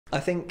I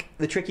think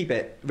the tricky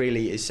bit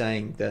really is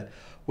saying that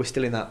we're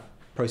still in that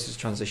process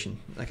of transition.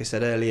 Like I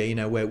said earlier, you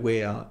know, where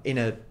we are in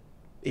a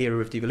era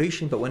of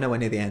devolution, but we're nowhere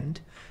near the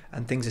end,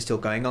 and things are still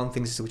going on,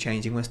 things are still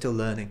changing, we're still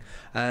learning.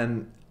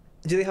 Do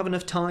they have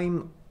enough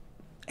time?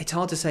 It's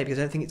hard to say, because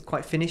I don't think it's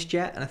quite finished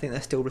yet, and I think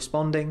they're still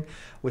responding.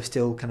 We're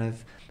still kind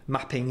of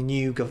mapping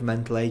new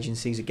governmental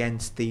agencies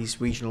against these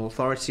regional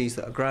authorities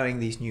that are growing,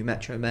 these new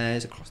metro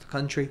mayors across the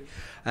country,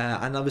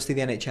 and obviously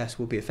the NHS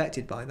will be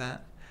affected by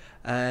that.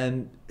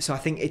 So I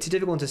think it's a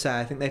difficult one to say.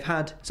 I think they've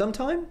had some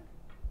time,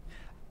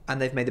 and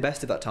they've made the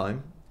best of that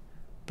time,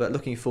 but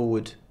looking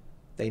forward,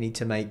 they need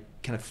to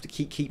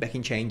keep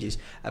making changes.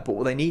 But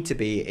what they need to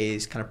be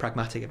is kind of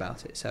pragmatic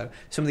about it. So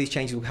some of these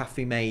changes will have to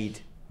be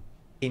made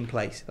in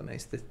place. I mean,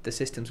 the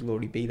systems will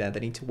already be there.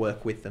 They need to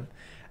work with them,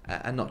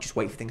 and not just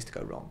wait for things to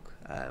go wrong.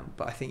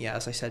 But I think, yeah,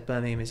 as I said,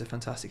 Birmingham is a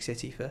fantastic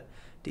city for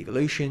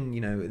devolution.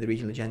 You know, the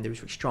regional agenda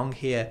is really strong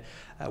here.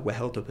 We're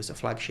held up as a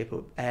flagship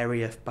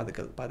area by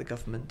the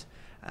government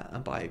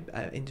and by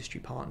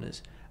industry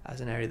partners as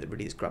an area that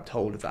really has grabbed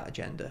hold of that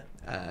agenda.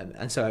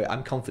 And so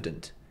I'm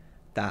confident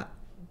that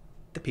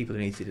the people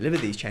who need to deliver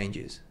these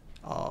changes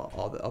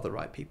are the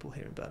right people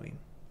here in Birmingham.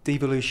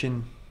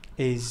 Devolution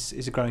is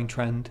a growing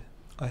trend.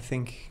 I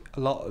think a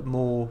lot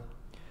more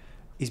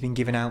is being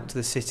given out to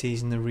the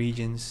cities and the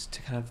regions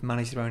to kind of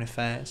manage their own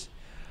affairs.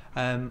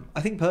 I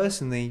think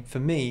personally, for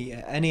me,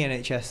 any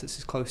NHS that's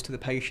as close to the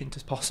patient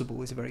as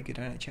possible is a very good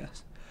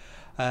NHS.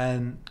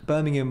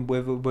 Birmingham,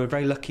 we're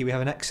very lucky. We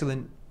have an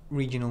excellent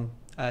regional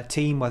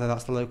team, whether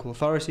that's the local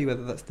authority,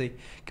 whether that's the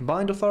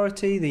combined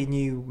authority, the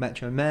new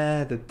Metro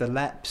Mayor, the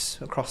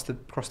LEPs across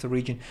the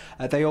region.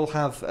 They all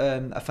have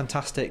a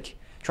fantastic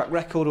track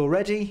record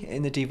already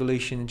in the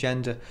devolution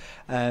agenda,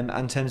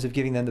 in terms of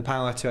giving them the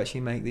power to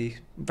actually make these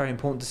very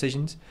important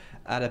decisions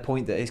at a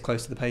point that is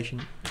close to the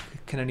patient.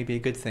 Can only be a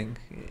good thing,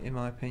 in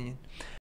my opinion.